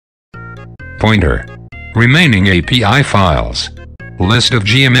Pointer. Remaining API files. List of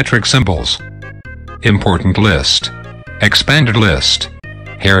geometric symbols. Important list. Expanded list.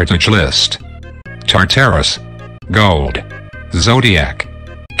 Heritage list. Tartarus. Gold. Zodiac.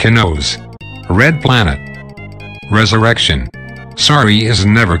 Knos. Red planet. Resurrection. Sorry is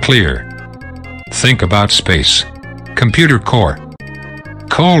never clear. Think about space. Computer core.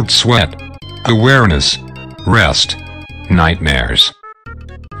 Cold sweat. Awareness. Rest. Nightmares.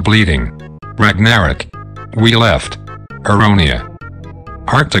 Bleeding. Ragnarok. We left. Aronia.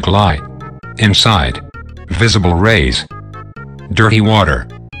 Arctic light. Inside. Visible rays. Dirty water.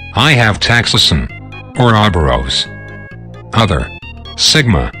 I have Taxosin. Ouroboros. Other.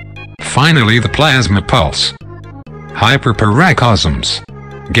 Sigma. Finally the plasma pulse. Hyperparacosms.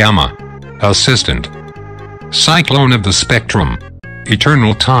 Gamma. Assistant. Cyclone of the spectrum.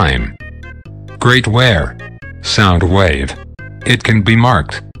 Eternal time. Great wear. Sound wave. It can be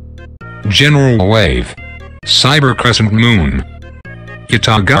marked. General wave. Cyber crescent moon.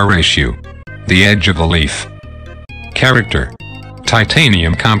 Yataga ratio. The edge of the leaf. Character.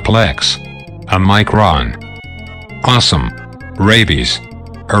 Titanium complex. A micron. Awesome. Rabies.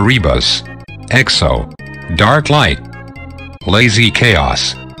 Erebus. Exo. Dark light. Lazy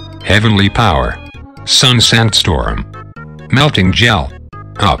chaos. Heavenly power. Sun sandstorm. Melting gel.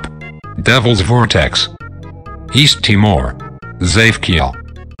 Up. Devil's vortex. East Timor. Zafkiel.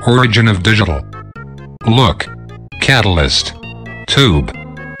 Origin of digital. Look. Catalyst. Tube.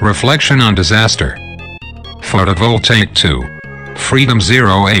 Reflection on disaster. Photovoltaic 2. Freedom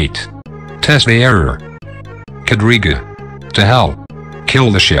 08. Test the error. Kadriga. To hell.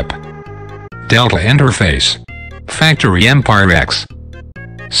 Kill the ship. Delta interface. Factory Empire X.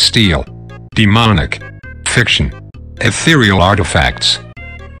 Steel. Demonic. Fiction. Ethereal artifacts.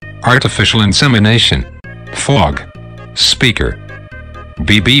 Artificial insemination. Fog. Speaker.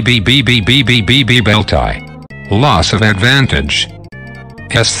 BBBBBBBBB belt tie. Loss of advantage.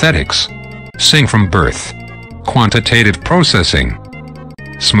 Aesthetics. Sing from birth. Quantitative processing.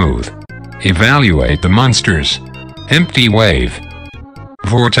 Smooth. Evaluate the monsters. Empty wave.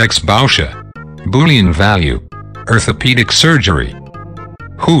 Vortex Bauscha. Boolean value. Orthopedic surgery.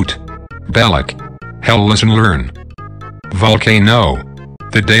 Hoot. Belloc. Hell listen learn. Volcano.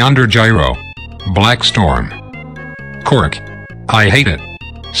 The day under gyro. Black storm. Cork. I hate it.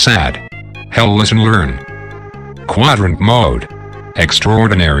 Sad. Hell listen learn. Quadrant mode.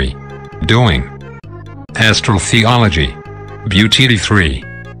 Extraordinary. Doing. Astral theology. Beauty 3.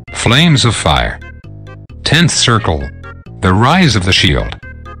 Flames of fire. 10th circle. The rise of the shield.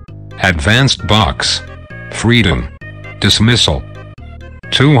 Advanced box. Freedom. Dismissal.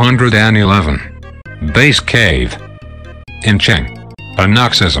 211. Base cave. Incheng.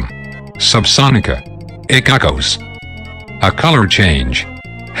 Anoxism. Subsonica. Ikakos. A color change.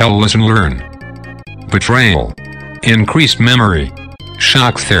 Hell listen learn. Betrayal. Increased memory.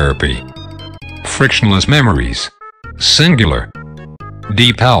 Shock therapy. Frictionless memories. Singular.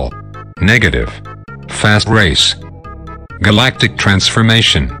 Deep hell. Negative. Fast race. Galactic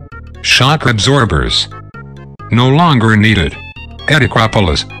transformation. Shock absorbers. No longer needed.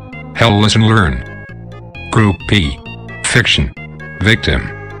 Edicropolis. Hell listen learn. Group P. Fiction. Victim.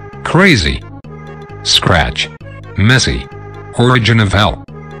 Crazy. Scratch. Messy. Origin of hell.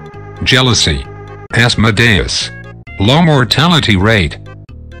 Jealousy. Asmodeus. Low mortality rate.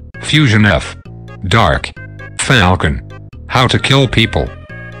 Fusion F. Dark. Falcon. How to kill people.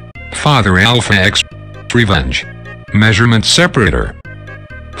 Father Alpha X. Revenge. Measurement separator.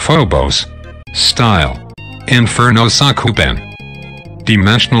 Phobos. Style. Inferno Sakuben.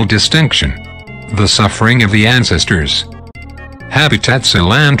 Dimensional distinction. The suffering of the ancestors. Habitat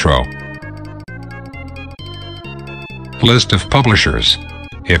Cilantro. List of publishers.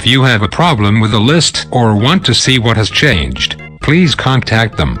 If you have a problem with a list or want to see what has changed, please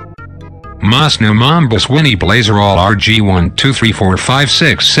contact them. Masno Mambus Winnie Blazer All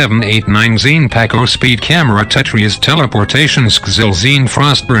RG123456789 Zine Paco Speed Camera Tetrias Teleportation Skzil Zine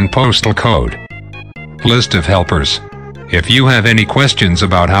Frostburn Postal Code. List of helpers. If you have any questions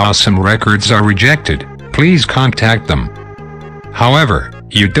about how some records are rejected, please contact them. However,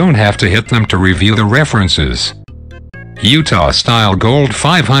 you don't have to hit them to review the references. Utah Style Gold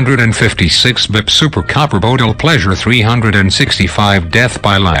 556 BIP Super Copper Bodil Pleasure 365 Death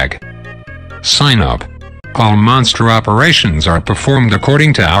by Lag. Sign up. All monster operations are performed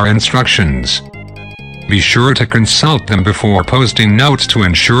according to our instructions. Be sure to consult them before posting notes to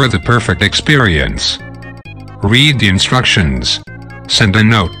ensure the perfect experience. Read the instructions. Send a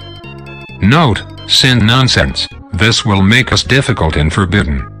note. Note, send nonsense. This will make us difficult and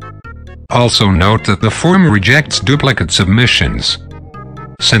forbidden. Also note that the form rejects duplicate submissions.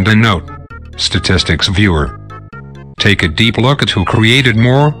 Send a note. Statistics Viewer. Take a deep look at who created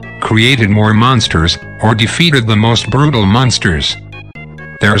more monsters, or defeated the most brutal monsters.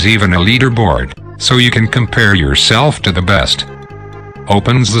 There's even a leaderboard, so you can compare yourself to the best.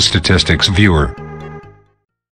 Opens the Statistics Viewer.